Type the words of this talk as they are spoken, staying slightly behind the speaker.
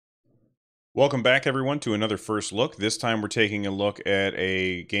Welcome back, everyone, to another First Look. This time we're taking a look at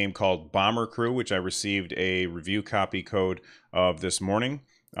a game called Bomber Crew, which I received a review copy code of this morning.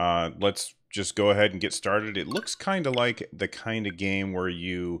 Let's just go ahead and get started. It looks kind of like the kind of game where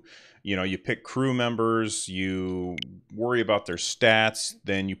you pick crew members, you worry about their stats,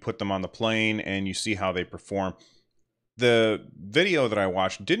 then you put them on the plane and you see how they perform. The video that I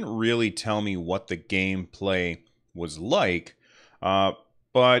watched didn't really tell me what the gameplay was like, uh,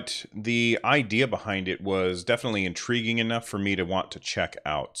 but the idea behind it was definitely intriguing enough for me to want to check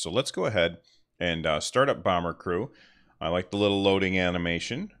out. So let's go ahead and start up Bomber Crew. I like the little loading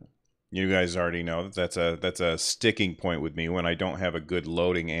animation. You guys already know that that's a sticking point with me when I don't have a good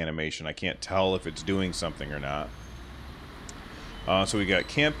loading animation. I can't tell if it's doing something or not. So we got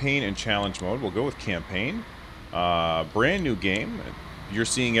campaign and challenge mode. We'll go with campaign. Brand new game. You're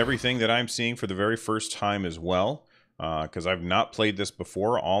seeing everything that I'm seeing for the very first time as well, because I've not played this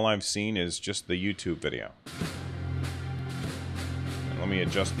before. All I've seen is just the YouTube video. And let me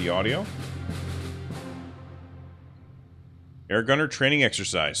adjust the audio. Air gunner training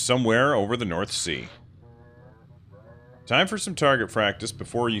exercise somewhere over the North Sea. Time for some target practice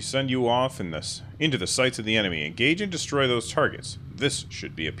before you send you off into the sights of the enemy. Engage and destroy those targets. This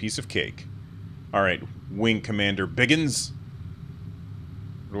should be a piece of cake. Alright, Wing Commander Biggins.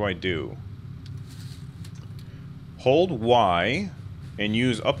 What do I do? Hold Y and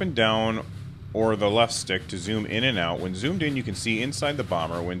use up and down or the left stick to zoom in and out. When zoomed in, you can see inside the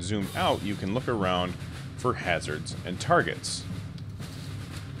bomber. When zoomed out, you can look around for hazards and targets.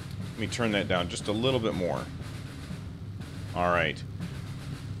 Let me turn that down just a little bit more. Alright.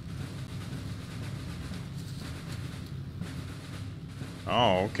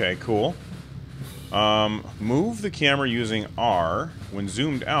 Oh, okay, cool. Move the camera using R. When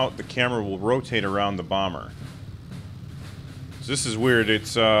zoomed out, the camera will rotate around the bomber. So this is weird.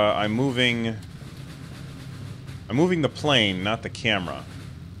 It's I'm moving the plane, not the camera.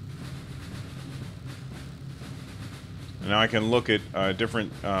 And now I can look at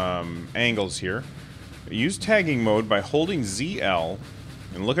different angles here. Use tagging mode by holding ZL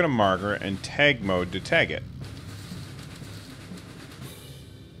and look at a marker, and tag mode to tag it.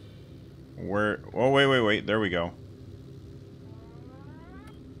 Oh, wait. There we go.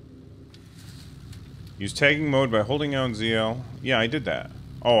 Use tagging mode by holding down ZL. Yeah, I did that.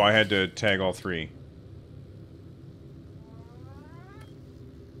 Oh, I had to tag all three.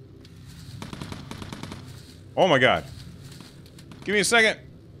 Oh my god. Give me a second.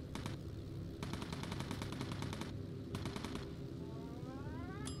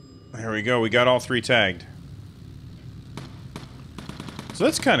 There we go. We got all three tagged. So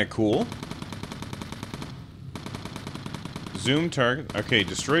that's kind of cool. Zoom target. Okay,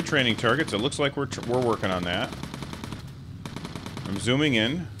 destroy training targets. It looks like we're working on that. I'm zooming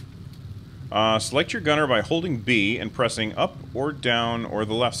in. Select your gunner by holding B and pressing up or down or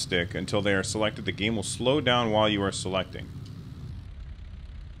the left stick until they are selected. The game will slow down while you are selecting.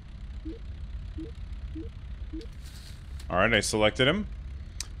 Alright, I selected him.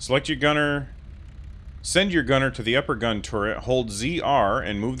 Select your gunner. Send your gunner to the upper gun turret. Hold ZR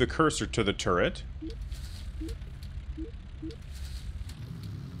and move the cursor to the turret.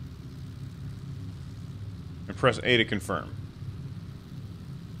 And press A to confirm.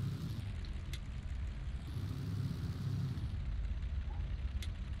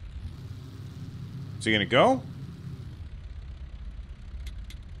 Is he gonna go?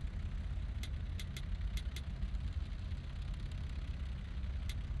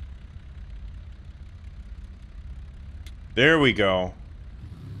 There we go.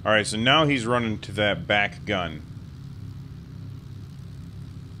 Alright, so now he's running to that back gun.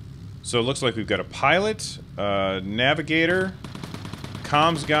 So it looks like we've got a pilot, a navigator,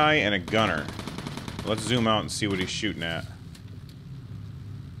 comms guy, and a gunner. Let's zoom out and see what he's shooting at.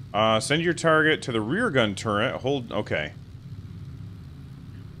 Send your target to the rear gun turret. Hold... Okay.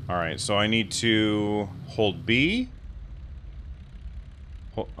 Alright, so I need to hold B.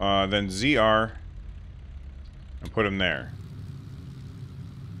 Then ZR. And put him there.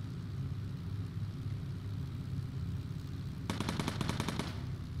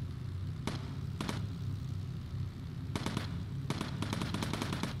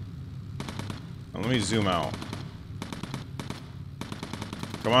 Now let me zoom out.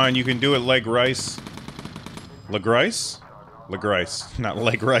 Come on, you can do it, Leg Rice. Leg Rice? Leg Rice, not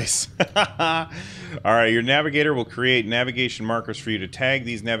Leg Rice. Alright, your navigator will create navigation markers for you to tag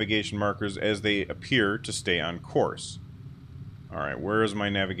these navigation markers as they appear to stay on course. Alright, where is my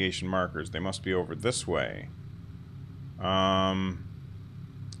navigation markers? They must be over this way. Hold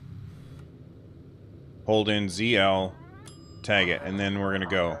in ZL, tag it, and then we're gonna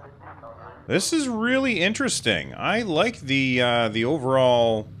go. This is really interesting. I like the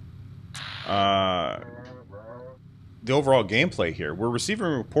overall gameplay here. We're receiving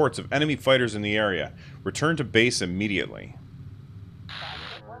reports of enemy fighters in the area. Return to base immediately.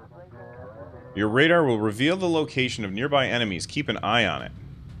 Your radar will reveal the location of nearby enemies. Keep an eye on it.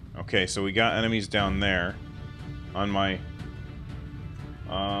 Okay, so we got enemies down there. On my... here,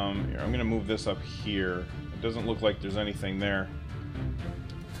 I'm gonna move this up here. It doesn't look like there's anything there.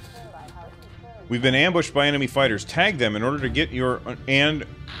 We've been ambushed by enemy fighters. Tag them in order to get your... and...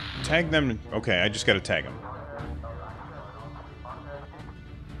 tag them... okay, I just gotta tag them.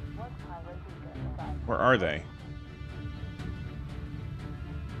 Where are they?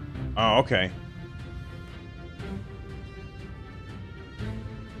 Oh, okay.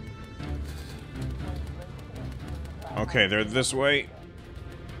 Okay, they're this way.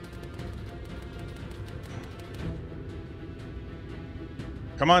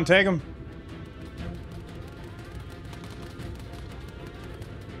 Come on, tag them.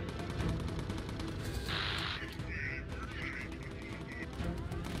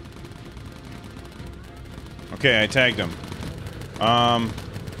 Okay, I tagged him.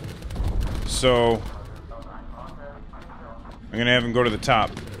 So I'm gonna have him go to the top.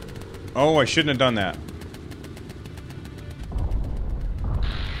 Oh, I shouldn't have done that.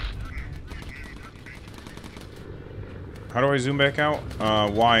 How do I zoom back out?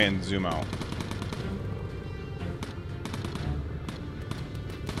 Y and zoom out.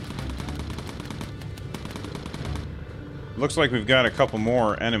 Looks like we've got a couple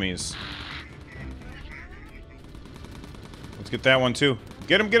more enemies. Let's get that one too.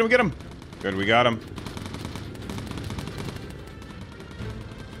 Get him, get him, get him! Good, we got him.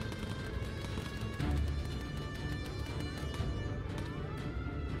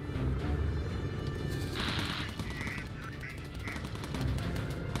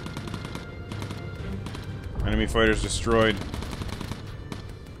 Enemy fighters destroyed.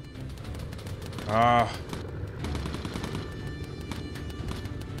 Ah.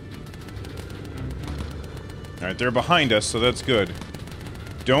 Alright, they're behind us, so that's good.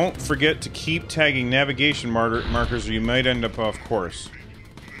 Don't forget to keep tagging navigation markers or you might end up off course.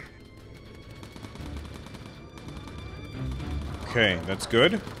 Okay, that's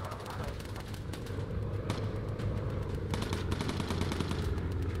good.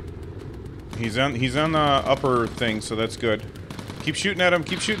 He's on the upper thing, so that's good. Keep shooting at him,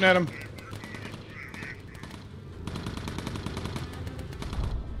 keep shooting at him.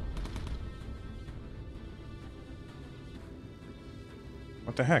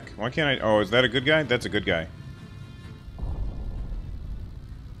 What the heck? Why can't I... oh, is that a good guy? That's a good guy.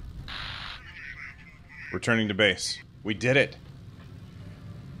 Returning to base. We did it.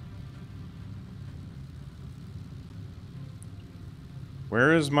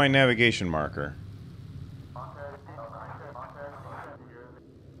 Where is my navigation marker?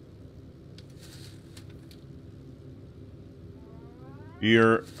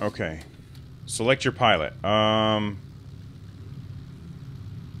 You're... okay. Select your pilot.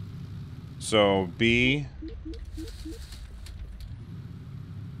 So, B...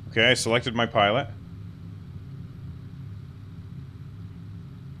 okay, I selected my pilot.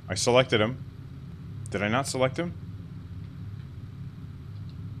 I selected him. Did I not select him?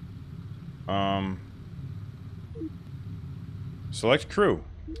 Select crew.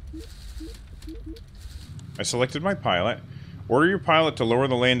 I selected my pilot. Order your pilot to lower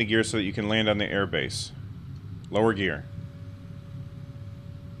the landing gear so that you can land on the airbase. Lower gear.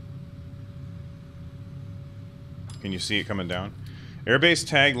 Can you see it coming down? Airbase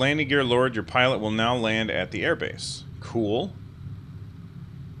tag, landing gear lowered. Your pilot will now land at the airbase. Cool.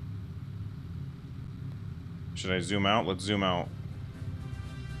 Should I zoom out? Let's zoom out.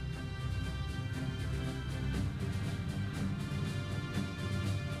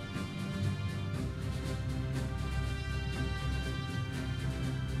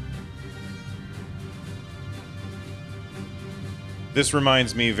 This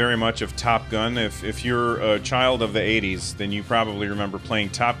reminds me very much of Top Gun. If you're a child of the 80s, then you probably remember playing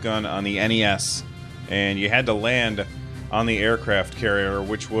Top Gun on the NES. And you had to land on the aircraft carrier,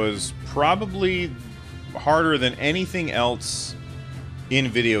 which was probably harder than anything else in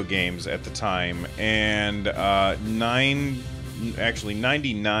video games at the time. And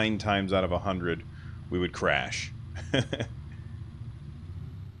 99 times out of 100, we would crash. Look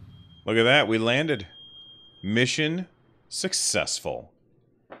at that, we landed. Mission successful.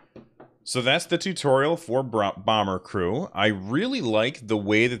 So that's the tutorial for Bomber Crew. I really like the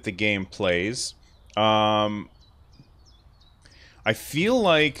way that the game plays. I feel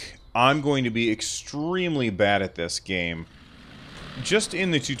like I'm going to be extremely bad at this game. just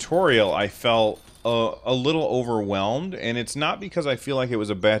in the tutorial, I felt a little overwhelmed, and it's not because I feel like it was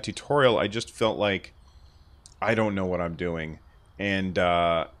a bad tutorial. I just felt like I don't know what I'm doing, and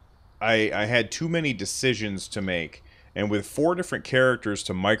I had too many decisions to make, and with 4 different characters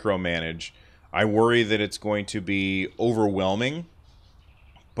to micromanage, I worry that it's going to be overwhelming.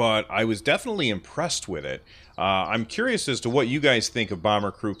 But I was definitely impressed with it. I'm curious as to what you guys think of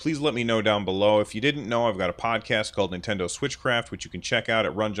Bomber Crew. Please let me know down below. If you didn't know, I've got a podcast called Nintendo Switchcraft, which you can check out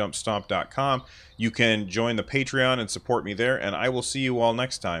at runjumpstomp.com. You can join the Patreon and support me there, and I will see you all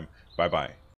next time. Bye-bye.